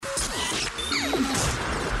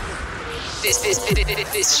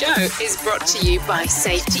This show is brought to you by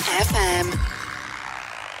Safety FM.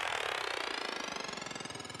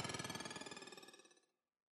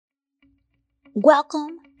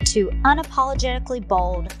 Welcome to Unapologetically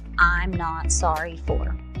Bold, I'm Not Sorry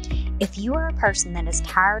For. If you are a person that is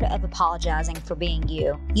tired of apologizing for being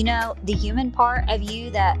you, the human part of you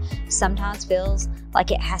that sometimes feels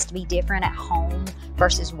like it has to be different at home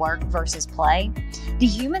versus work versus play, the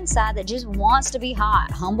human side that just wants to be hot,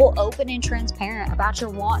 humble, open, and transparent about your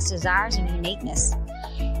wants, desires, and uniqueness.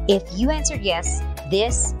 If you answered yes,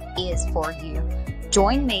 this is for you.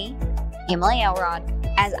 Join me, Emily Elrod,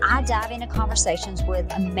 as I dive into conversations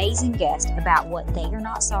with amazing guests about what they are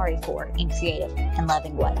not sorry for in creative and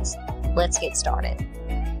loving ways. Let's get started.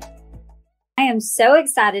 I am so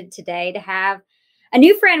excited today to have a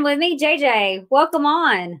new friend with me, JJ. Welcome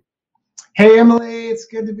on. Hey, Emily. It's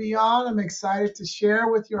good to be on. I'm excited to share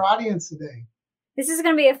with your audience today. This is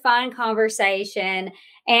going to be a fun conversation.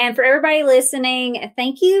 And for everybody listening,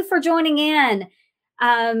 thank you for joining in.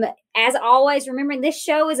 As always, remember this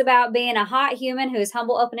show is about being a hot human who is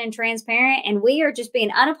humble, open, and transparent. And we are just being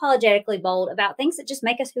unapologetically bold about things that just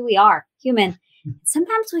make us who we are, human.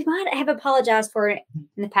 Sometimes we might have apologized for it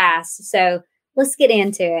in the past. So let's get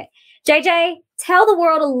into it. JJ, tell the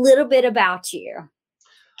world a little bit about you. A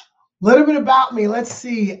little bit about me. Let's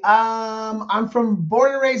see. I'm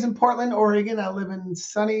born and raised in Portland, Oregon. I live in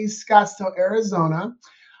sunny Scottsdale, Arizona.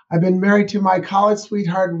 I've been married to my college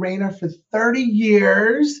sweetheart, Raina, for 30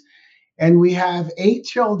 years. And we have 8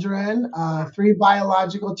 children, 3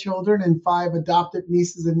 biological children and 5 adopted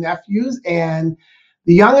nieces and nephews. And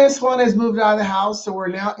the youngest one has moved out of the house, so we're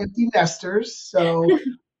now empty nesters.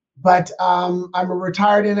 But I'm a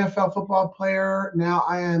retired NFL football player. Now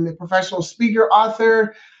I am a professional speaker,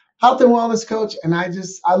 author, health and wellness coach. And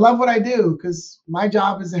I love what I do because my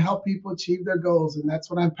job is to help people achieve their goals. And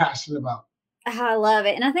that's what I'm passionate about. I love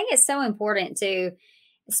it. And I think it's so important too,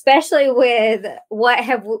 especially with what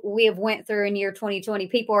we have went through in year 2020.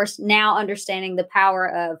 People are now understanding the power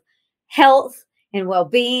of health and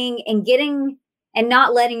well-being and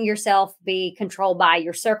not letting yourself be controlled by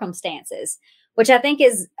your circumstances, which I think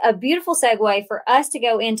is a beautiful segue for us to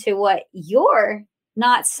go into what you're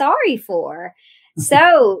not sorry for.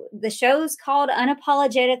 So the show's called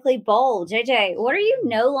Unapologetically Bold. JJ, what are you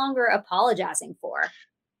no longer apologizing for?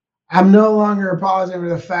 I'm no longer apologizing for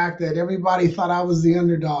the fact that everybody thought I was the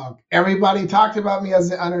underdog. Everybody talked about me as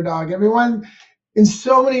the underdog. Everyone in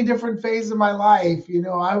so many different phases of my life,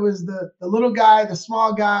 I was the little guy, the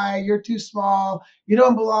small guy. You're too small. You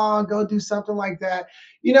don't belong. Go do something like that.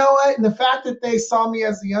 You know what? And the fact that they saw me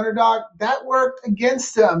as the underdog, that worked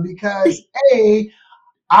against them because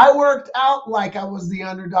I worked out like I was the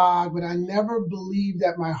underdog, but I never believed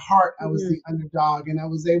at my heart I was the underdog. And I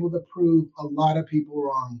was able to prove a lot of people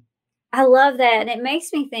wrong. I love that. And it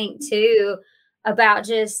makes me think too about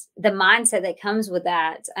just the mindset that comes with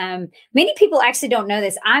that. Many people actually don't know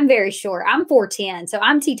this. I'm very short. I'm 4'10", so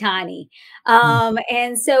I'm teeny.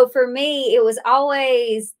 And so for me, it was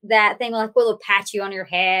always that thing like, well, they'll pat you on your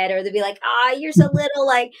head or they'll be like, you're so little,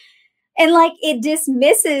 and it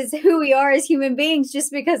dismisses who we are as human beings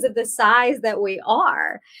just because of the size that we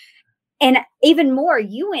are. And even more,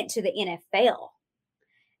 you went to the NFL.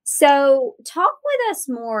 So talk with us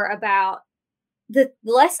more about the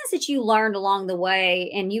lessons that you learned along the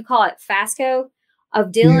way, and you call it FASCO,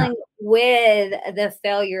 of dealing with the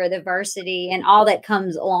failure, the adversity, and all that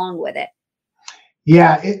comes along with it.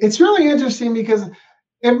 Yeah, it's really interesting because,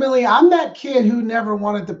 Emily, I'm that kid who never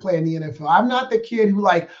wanted to play in the NFL. I'm not the kid who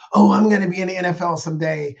I'm going to be in the NFL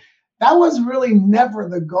someday. That was really never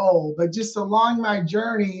the goal. But just along my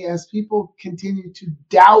journey, as people continue to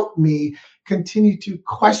doubt me, continue to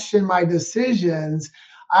question my decisions,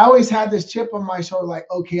 I always had this chip on my shoulder,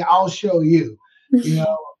 okay, I'll show you.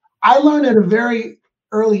 I learned at a very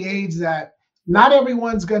early age that not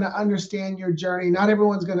everyone's going to understand your journey. Not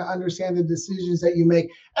everyone's going to understand the decisions that you make.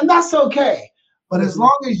 And that's okay. But as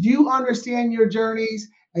long as you understand your journeys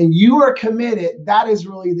and you are committed, that is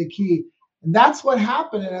really the key. And that's what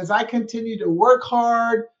happened. And as I continue to work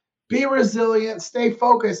hard, be resilient, stay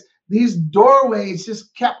focused, these doorways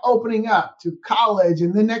just kept opening up to college.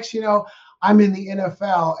 And the next, I'm in the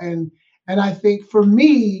NFL. And I think for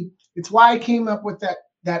me, it's why I came up with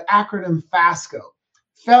that acronym FASCO: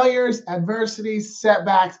 failures, adversities,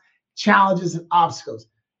 setbacks, challenges, and obstacles.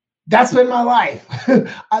 That's been my life.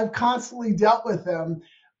 I've constantly dealt with them,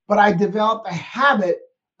 but I developed a habit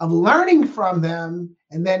of learning from them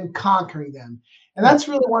and then conquering them. And that's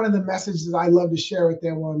really one of the messages I love to share with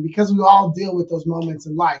everyone, because we all deal with those moments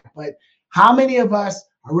in life. But how many of us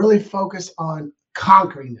are really focused on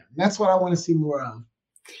conquering them? That's what I want to see more of.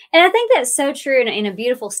 And I think that's so true and a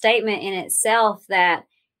beautiful statement in itself that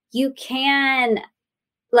you can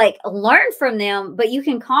like learn from them, but you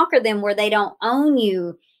can conquer them where they don't own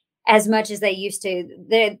you as much as they used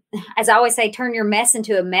to. As I always say, turn your mess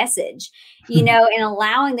into a message, and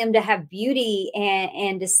allowing them to have beauty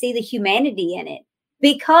and to see the humanity in it.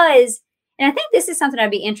 Because, and I think this is something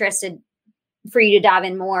I'd be interested for you to dive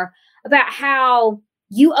in more about, how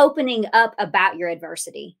you opening up about your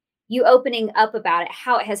adversity, you opening up about it,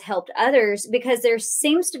 how it has helped others, because there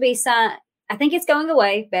seems to be some, I think it's going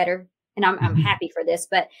away better. And I'm happy for this,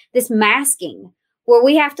 but this masking where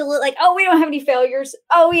we have to look like, oh, we don't have any failures.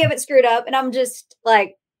 Oh, we haven't screwed up. And I'm just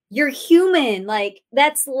like, you're human. Like,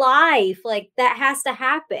 that's life. Like, that has to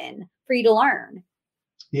happen for you to learn.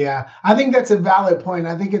 Yeah, I think that's a valid point.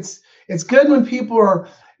 I think it's good when people are,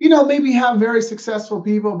 maybe have very successful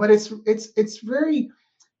people, but it's very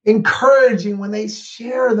encouraging when they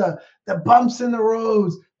share the bumps in the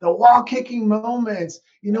roads, the wall kicking moments,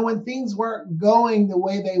 when things weren't going the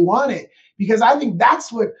way they wanted, because I think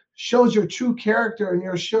that's what shows your true character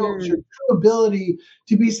and shows your true ability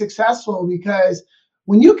to be successful. Because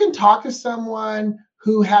when you can talk to someone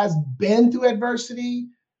who has been through adversity,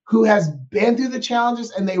 who has been through the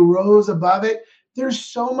challenges, and they rose above it, there's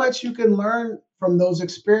so much you can learn from those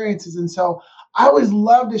experiences. And so I always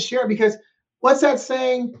love to share, because what's that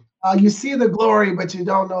saying? You see the glory, but you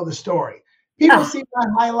don't know the story. People see my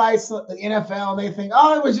highlights in the NFL and they think,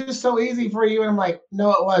 oh, it was just so easy for you. And I'm like,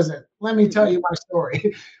 no, it wasn't. Let me tell you my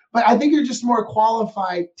story. But I think you're just more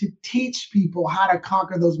qualified to teach people how to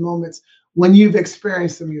conquer those moments when you've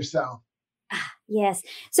experienced them yourself. Yes.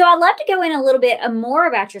 So I'd love to go in a little bit more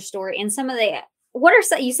about your story and some of what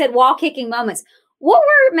are you said wall kicking moments. What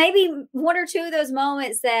were maybe one or two of those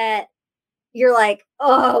moments that you're like,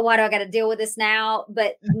 oh, why do I got to deal with this now?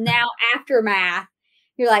 But now aftermath,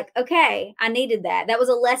 you're like, okay, I needed that. That was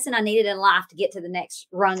a lesson I needed in life to get to the next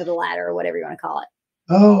rung of the ladder, or whatever you want to call it.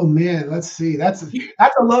 Oh man, let's see. That's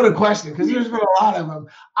a loaded question, because there's been a lot of them.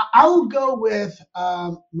 I will go with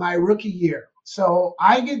my rookie year. So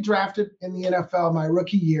I get drafted in the NFL my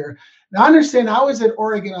rookie year. Now understand, I was at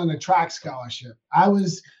Oregon on a track scholarship. I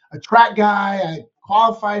was a track guy. I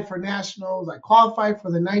qualified for nationals. I qualified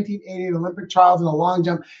for the 1988 Olympic trials in a long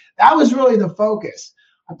jump. That was really the focus.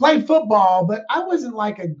 I played football, but I wasn't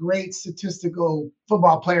like a great statistical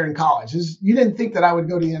football player in college. You didn't think that I would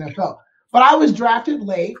go to the NFL. But I was drafted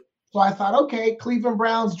late. So I thought, okay, Cleveland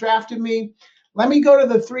Browns drafted me. Let me go to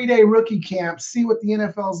the 3-day rookie camp, see what the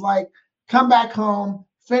NFL is like, come back home,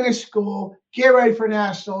 finish school, get ready for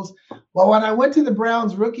nationals. Well, when I went to the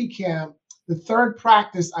Browns rookie camp, the third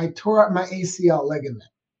practice, I tore up my ACL ligament.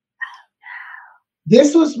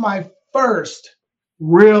 This was my first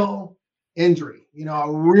real injury,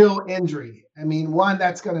 a real injury. I mean, one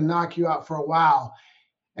that's going to knock you out for a while.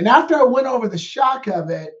 And after I went over the shock of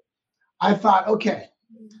it, I thought, okay,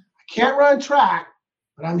 I can't run track,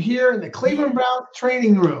 but I'm here in the Cleveland Browns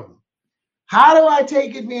training room. How do I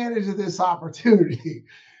take advantage of this opportunity?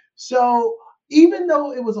 So even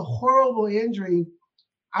though it was a horrible injury,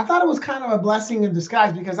 I thought it was kind of a blessing in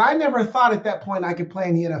disguise, because I never thought at that point I could play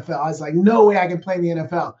in the NFL. I was like, no way I can play in the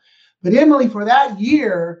NFL. But Emily, for that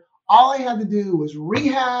year, all I had to do was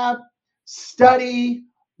rehab, study,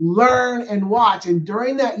 learn, and watch. And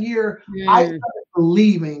during that year, I started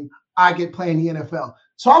believing I could play in the NFL.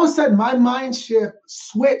 So all of a sudden, my mind shift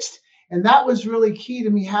switched. And that was really key to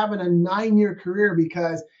me having a 9-year career,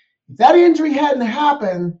 because if that injury hadn't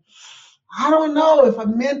happened, I don't know if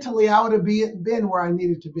mentally I would have been where I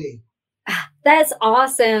needed to be. That's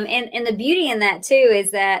awesome. And the beauty in that too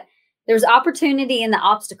is that there's opportunity in the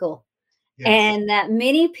obstacle. Yes. And that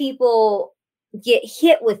many people get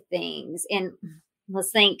hit with things. And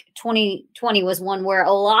let's think 2020 was one where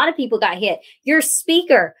a lot of people got hit. You're a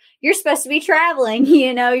speaker. You're supposed to be traveling,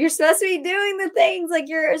 you're supposed to be doing the things, like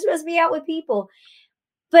you're supposed to be out with people.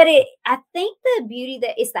 But I think the beauty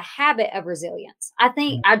that it's the habit of resilience.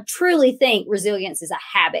 I truly think resilience is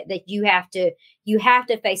a habit that you have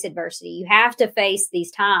to face adversity. You have to face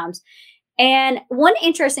these times. And one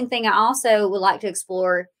interesting thing I also would like to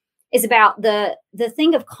explore is about the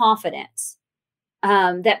thing of confidence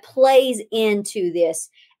that plays into this.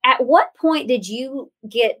 At what point did you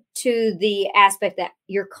get to the aspect that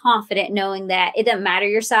you're confident knowing that it doesn't matter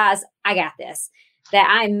your size, I got this, that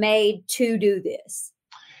I'm made to do this?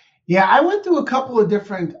 Yeah, I went through a couple of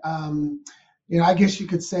different, I guess you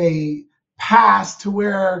could say, paths to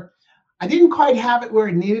where I didn't quite have it where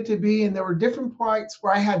it needed to be. And there were different points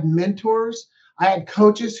where I had mentors. I had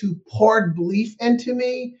coaches who poured belief into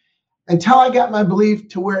me until I got my belief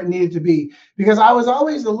to where it needed to be. Because I was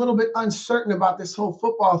always a little bit uncertain about this whole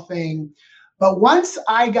football thing. But once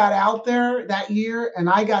I got out there that year and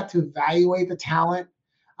I got to evaluate the talent,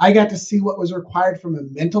 I got to see what was required from a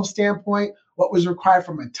mental standpoint, what was required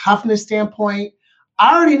from a toughness standpoint.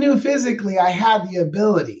 I already knew physically I had the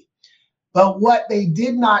ability, but what they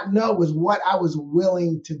did not know was what I was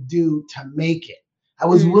willing to do to make it. I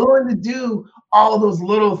was willing to do all those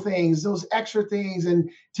little things, those extra things, and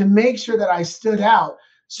to make sure that I stood out.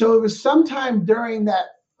 So it was sometime during that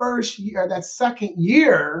first year, that second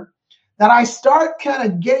year, that I start kind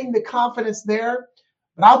of getting the confidence there.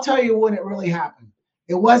 But I'll tell you when it really happened.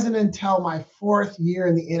 It wasn't until my fourth year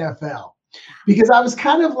in the NFL, because I was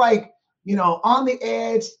kind of like, on the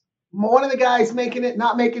edge, one of the guys making it,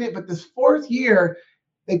 not making it. But this fourth year,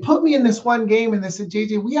 they put me in this one game and they said,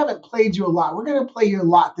 JJ, we haven't played you a lot. We're going to play you a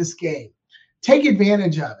lot this game. Take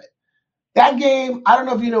advantage of it. That game, I don't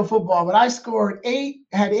know if you know football, but I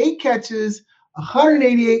had 8 catches,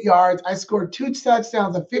 188 yards. I scored 2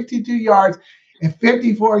 touchdowns of 52 yards and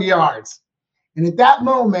 54 yards. And at that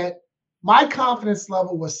moment, my confidence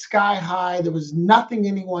level was sky high. There was nothing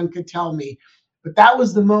anyone could tell me. But that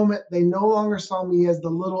was the moment they no longer saw me as the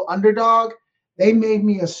little underdog. They made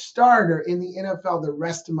me a starter in the NFL the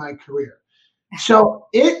rest of my career. So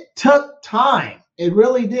it took time. It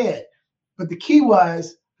really did. But the key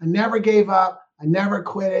was I never gave up. I never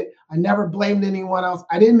quit it. I never blamed anyone else.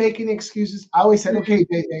 I didn't make any excuses. I always said, okay,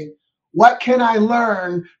 JJ, what can I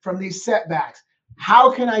learn from these setbacks?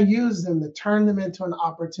 How can I use them to turn them into an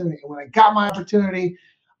opportunity? And when I got my opportunity,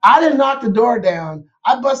 I didn't knock the door down.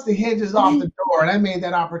 I bust the hinges off the door, and I made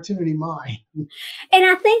that opportunity mine. And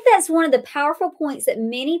I think that's one of the powerful points that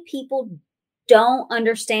many people don't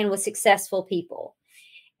understand with successful people,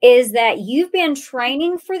 is that you've been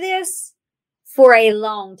training for this for a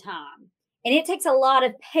long time. And it takes a lot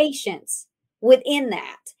of patience within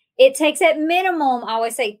that. It takes at minimum, I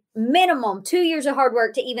always say minimum 2 years of hard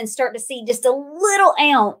work to even start to see just a little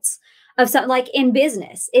ounce of something. Like in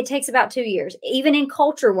business, it takes about 2 years, even in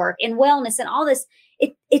culture work and wellness and all this.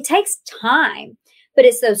 It takes time, but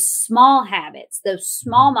it's those small habits, those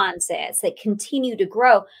small mindsets that continue to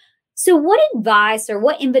grow. So what advice or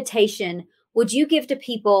what invitation would you give to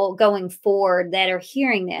people going forward that are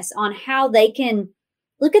hearing this on how they can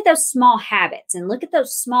look at those small habits and look at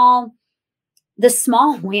those the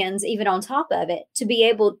small wins, even on top of it, to be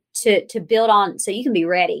able to build on so you can be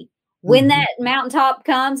ready when that mountaintop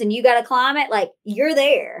comes and you got to climb it, like you're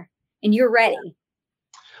there and you're ready?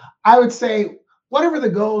 I would say whatever the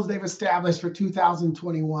goals they've established for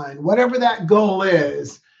 2021, whatever that goal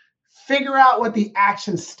is, figure out what the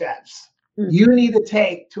action steps you need to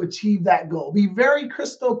take to achieve that goal. Be very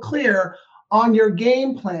crystal clear on your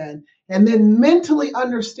game plan, and then mentally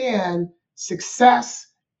understand success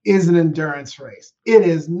is an endurance race. It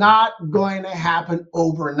is not going to happen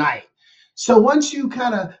overnight. So once you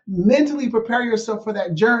kind of mentally prepare yourself for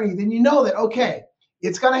that journey, then you know that, okay,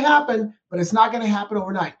 it's going to happen, but it's not going to happen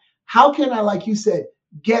overnight. How can I, like you said,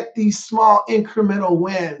 get these small incremental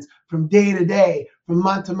wins from day to day, from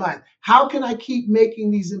month to month? How can I keep making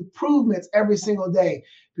these improvements every single day?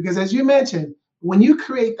 Because as you mentioned, when you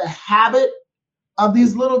create the habit of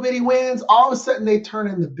these little bitty wins, all of a sudden they turn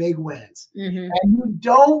into big wins. And you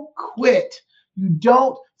don't quit. You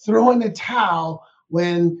don't throw in the towel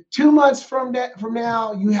when 2 months from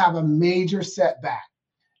now you have a major setback.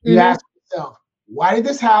 You ask yourself, why did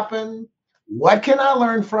this happen? What can I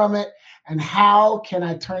learn from it? And how can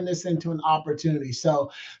I turn this into an opportunity?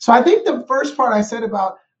 So I think the first part I said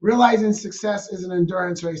about realizing success is an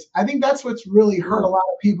endurance race, I think that's what's really hurt a lot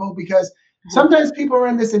of people, because sometimes people are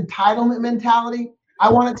in this entitlement mentality. I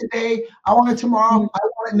want it today. I want it tomorrow. I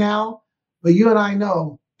want it now. But you and I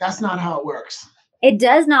know that's not how it works. It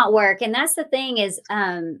does not work. And that's the thing is,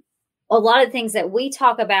 a lot of things that we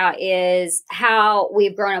talk about is how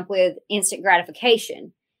we've grown up with instant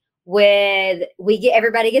gratification.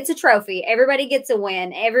 Everybody gets a trophy, everybody gets a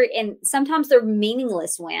win, and sometimes they're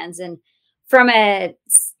meaningless wins. And from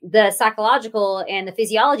the psychological and the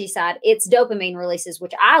physiology side, it's dopamine releases,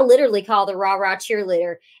 which I literally call the rah rah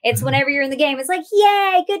cheerleader. It's whenever you're in the game, it's like,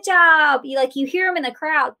 yay, good job. You hear them in the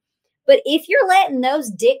crowd. But if you're letting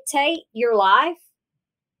those dictate your life,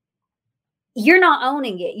 you're not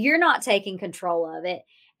owning it. You're not taking control of it.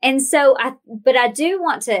 And so I do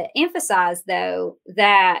want to emphasize, though,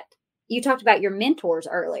 that you talked about your mentors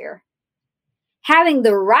earlier. Having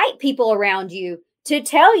the right people around you to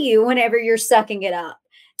tell you whenever you're sucking it up,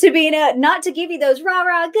 to be not to give you those rah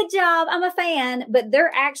rah, good job, I'm a fan, but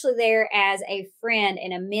they're actually there as a friend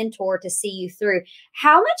and a mentor to see you through.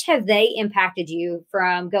 How much have they impacted you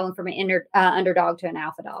from going from an underdog to an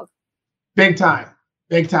alpha dog? Big time,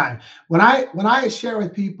 big time. When I share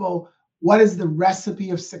with people what is the recipe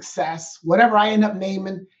of success, whatever I end up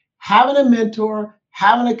naming, having a mentor,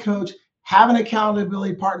 having a coach, having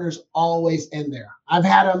accountability partners always in there. I've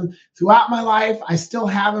had them throughout my life. I still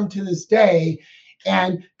have them to this day.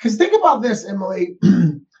 And because think about this, Emily,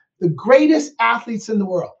 the greatest athletes in the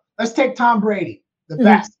world. Let's take Tom Brady, the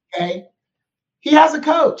best, okay? He has a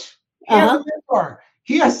coach. He has a mentor.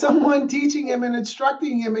 He has someone teaching him and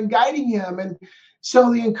instructing him and guiding him. And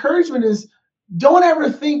so the encouragement is, don't ever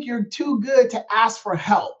think you're too good to ask for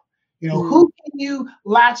help. You know, who can you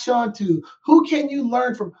latch on to? Who can you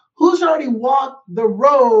learn from? Who's already walked the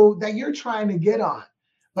road that you're trying to get on?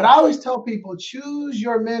 But I always tell people, choose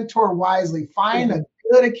your mentor wisely. Find a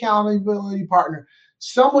good accountability partner,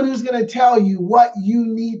 someone who's going to tell you what you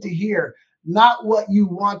need to hear, not what you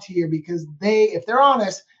want to hear, because if they're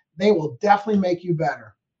honest, they will definitely make you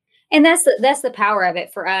better. And that's the power of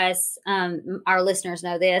it for us. Our listeners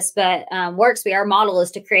know this, but WorkSpeed, our model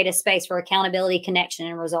is to create a space for accountability, connection,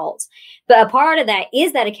 and results. But a part of that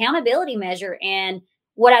is that accountability measure. And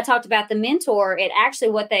what I talked about, the mentor, it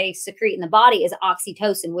actually, what they secrete in the body is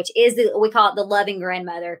oxytocin, which is we call it the loving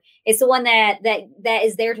grandmother. It's the one that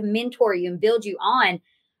is there to mentor you and build you on.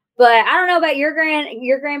 But I don't know about your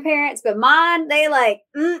grandparents, but mine, they like,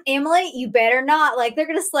 Emily, you better not. Like, they're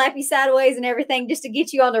going to slap you sideways and everything just to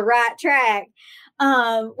get you on the right track.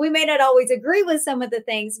 We may not always agree with some of the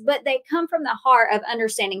things, but they come from the heart of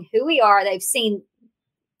understanding who we are. They've seen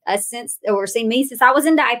us seen me since I was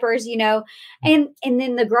in diapers, you know, and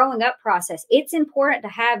then the growing up process. It's important to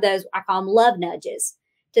have those, I call them love nudges,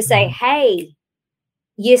 to say, hey,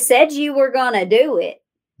 you said you were going to do it.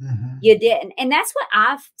 You didn't. And that's what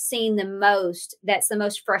I've seen the most. That's the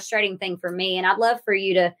most frustrating thing for me. And I'd love for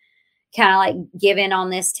you to kind of like give in on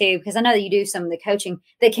this too, because I know that you do some of the coaching,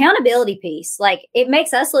 the accountability piece. Like, it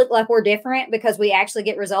makes us look like we're different because we actually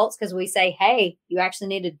get results because we say, hey, you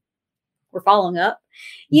actually we're following up,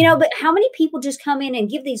 you know. But how many people just come in and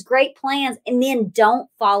give these great plans and then don't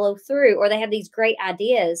follow through, or they have these great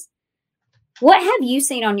ideas? What have you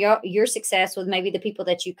seen on your success with maybe the people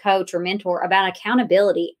that you coach or mentor about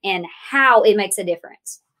accountability and how it makes a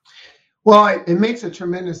difference? Well, it makes a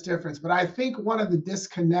tremendous difference. But I think one of the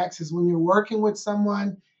disconnects is when you're working with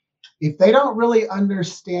someone, if they don't really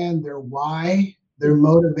understand their why, their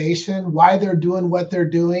motivation, why they're doing what they're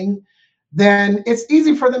doing, then it's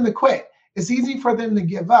easy for them to quit. It's easy for them to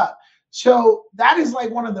give up. So that is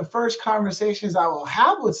like one of the first conversations I will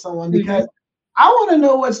have with someone, because I want to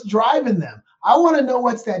know what's driving them. I want to know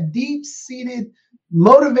what's that deep-seated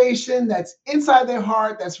motivation that's inside their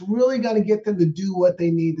heart that's really going to get them to do what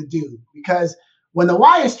they need to do. Because when the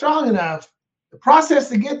why is strong enough, the process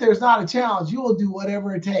to get there is not a challenge. You will do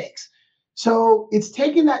whatever it takes. So it's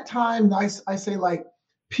taking that time. I say, like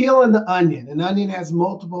peeling the onion. An onion has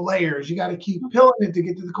multiple layers. You got to keep peeling it to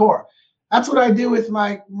get to the core. That's what I do with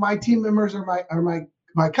my team members or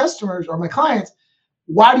my customers or my clients.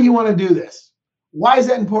 Why do you want to do this? Why is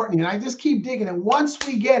that important? And I just keep digging. And once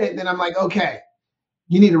we get it, then I'm like, okay,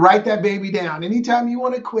 you need to write that baby down. Anytime you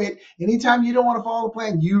want to quit, anytime you don't want to follow the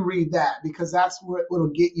plan, you read that, because that's what'll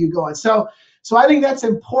get you going. So I think that's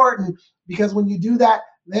important, because when you do that,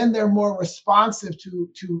 then they're more responsive to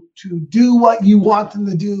do what you want them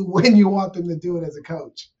to do when you want them to do it as a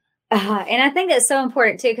coach. And I think that's so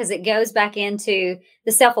important too, because it goes back into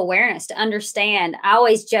the self-awareness to understand. I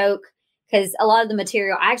always joke, because a lot of the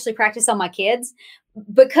material I actually practice on my kids,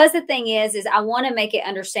 because the thing is I want to make it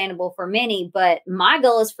understandable for many, but my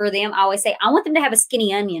goal is for them. I always say, I want them to have a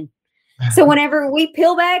skinny onion. So whenever we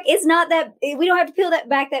peel back, it's not that we don't have to peel that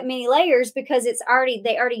back that many layers, because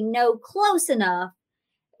they already know close enough.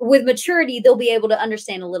 With maturity, they'll be able to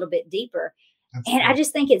understand a little bit deeper. And I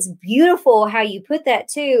just think it's beautiful how you put that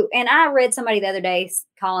too. And I read somebody the other day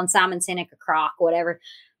calling Simon Sinek a crock, whatever.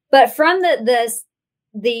 But from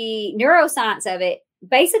the neuroscience of it,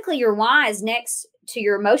 basically your why is next to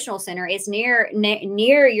your emotional center. It's near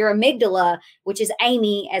your amygdala, which is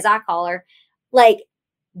Amy, as I call her. Like,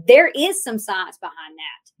 there is some science behind that.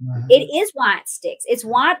 It is why it sticks. It's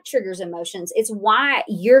why it triggers emotions. It's why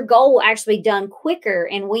your goal will actually be done quicker.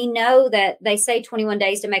 And we know that they say 21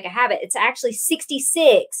 days to make a habit. It's actually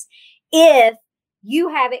 66 if you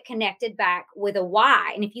have it connected back with a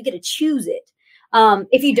why, and if you get to choose it.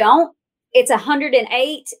 If you don't, it's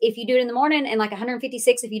 108 if you do it in the morning, and like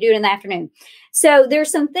 156 if you do it in the afternoon. So there's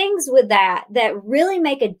some things with that really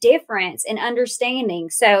make a difference in understanding.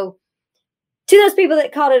 So to those people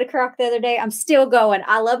that called it a crock the other day, I'm still going.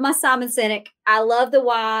 I love my Simon Sinek. I love the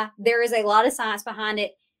why. There is a lot of science behind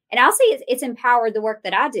it. And I'll say it's empowered the work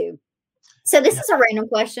that I do. So this is a random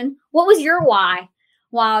question. What was your why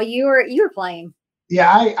while you were playing?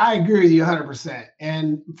 Yeah, I agree with you 100%.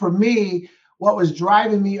 And for me, what was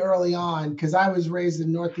driving me early on, because I was raised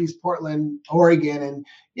in Northeast Portland, Oregon, and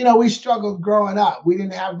we struggled growing up. We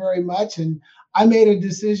didn't have very much, and I made a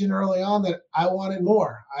decision early on that I wanted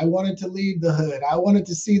more. I wanted to leave the hood. I wanted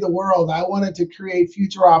to see the world. I wanted to create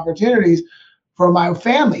future opportunities for my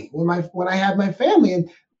family when I had my family. And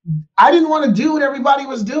I didn't want to do what everybody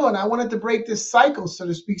was doing. I wanted to break this cycle, so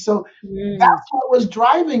to speak. So that's what was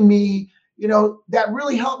driving me. That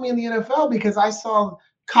really helped me in the NFL because I saw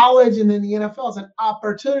college and then the NFL as an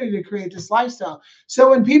opportunity to create this lifestyle. So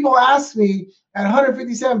when people ask me at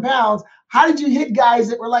 157 pounds, how did you hit guys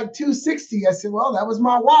that were like 260? I said, well, that was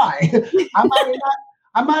my why.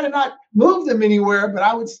 I might have not moved them anywhere, but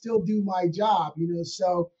I would still do my job,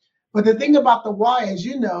 So, but the thing about the why, as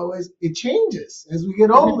you know, is it changes. As we get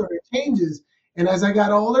older, it changes. And as I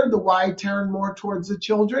got older, the why turned more towards the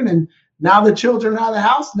children. And now the children are out of the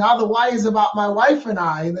house. Now the why is about my wife and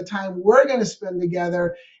I and the time we're going to spend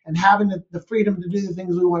together and having the freedom to do the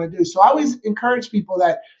things we want to do. So I always encourage people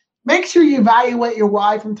that make sure you evaluate your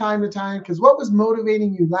why from time to time, because what was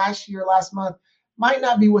motivating you last year, last month, might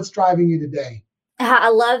not be what's driving you today. I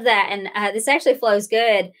love that. And this actually flows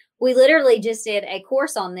good. We literally just did a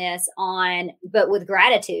course on this but with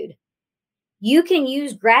gratitude. You can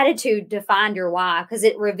use gratitude to find your why because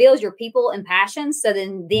it reveals your people and passions. So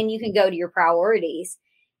then you can go to your priorities.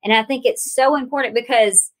 And I think it's so important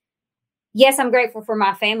because, yes, I'm grateful for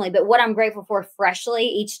my family, but what I'm grateful for freshly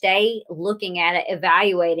each day, looking at it,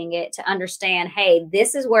 evaluating it to understand, hey,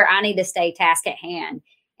 this is where I need to stay task at hand.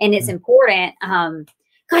 And it's important.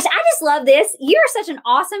 Gosh, I just love this. You're such an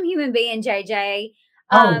awesome human being, JJ.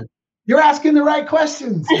 You're asking the right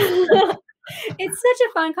questions. It's such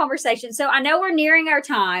a fun conversation. So I know we're nearing our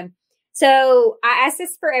time. So I ask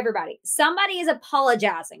this for everybody. Somebody is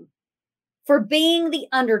apologizing for being the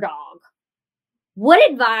underdog.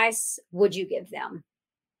 What advice would you give them?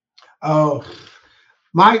 Oh,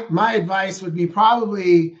 my advice would be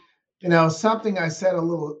probably, something I said a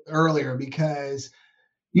little earlier, because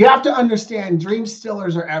you have to understand dream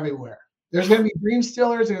stealers are everywhere. There's going to be dream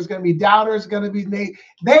stealers. There's going to be doubters.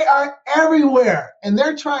 They are everywhere, and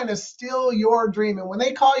they're trying to steal your dream. And when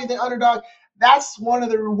they call you the underdog, that's one of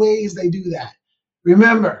the ways they do that.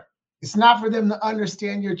 Remember, it's not for them to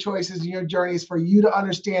understand your choices and your journeys, for you to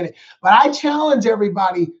understand it. But I challenge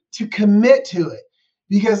everybody to commit to it,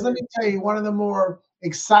 because let me tell you, one of the more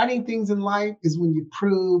exciting things in life is when you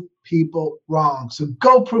prove people wrong. So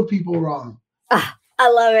go prove people wrong. I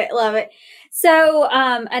love it. Love it. So,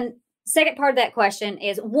 and second part of that question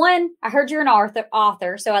is, one, I heard you're an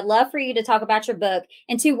author, so I'd love for you to talk about your book.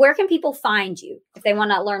 And two, where can people find you if they want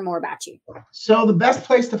to learn more about you? So the best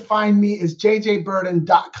place to find me is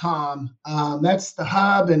jjburden.com. That's the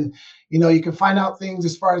hub. And, you can find out things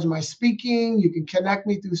as far as my speaking. You can connect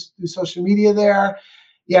me through social media there.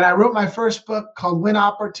 Yeah, and I wrote my first book called When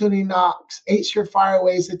Opportunity Knocks, 8 Surefire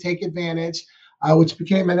Ways to Take Advantage, which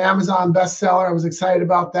became an Amazon bestseller. I was excited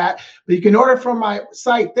about that. But you can order from my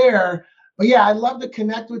site there. But yeah, I'd love to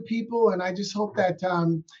connect with people. And I just hope that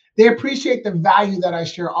they appreciate the value that I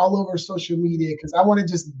share all over social media, because I want to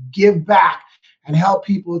just give back and help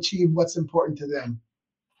people achieve what's important to them.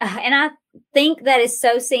 And I think that is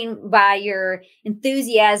so seen by your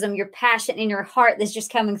enthusiasm, your passion, and your heart that's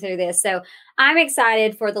just coming through this. So I'm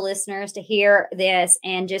excited for the listeners to hear this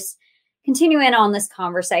and just continuing on this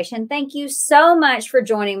conversation. Thank you so much for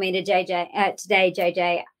joining me today,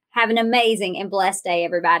 JJ. Have an amazing and blessed day,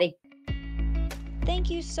 everybody.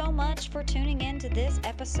 Thank you so much for tuning in to this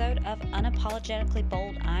episode of Unapologetically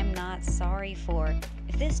Bold, I'm Not Sorry For.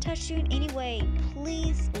 If this touched you in any way,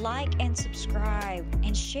 please like and subscribe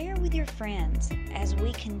and share with your friends as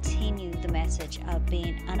we continue the message of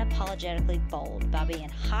being unapologetically bold by being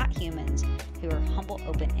hot humans who are humble,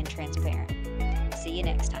 open, and transparent. See you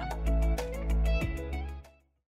next time.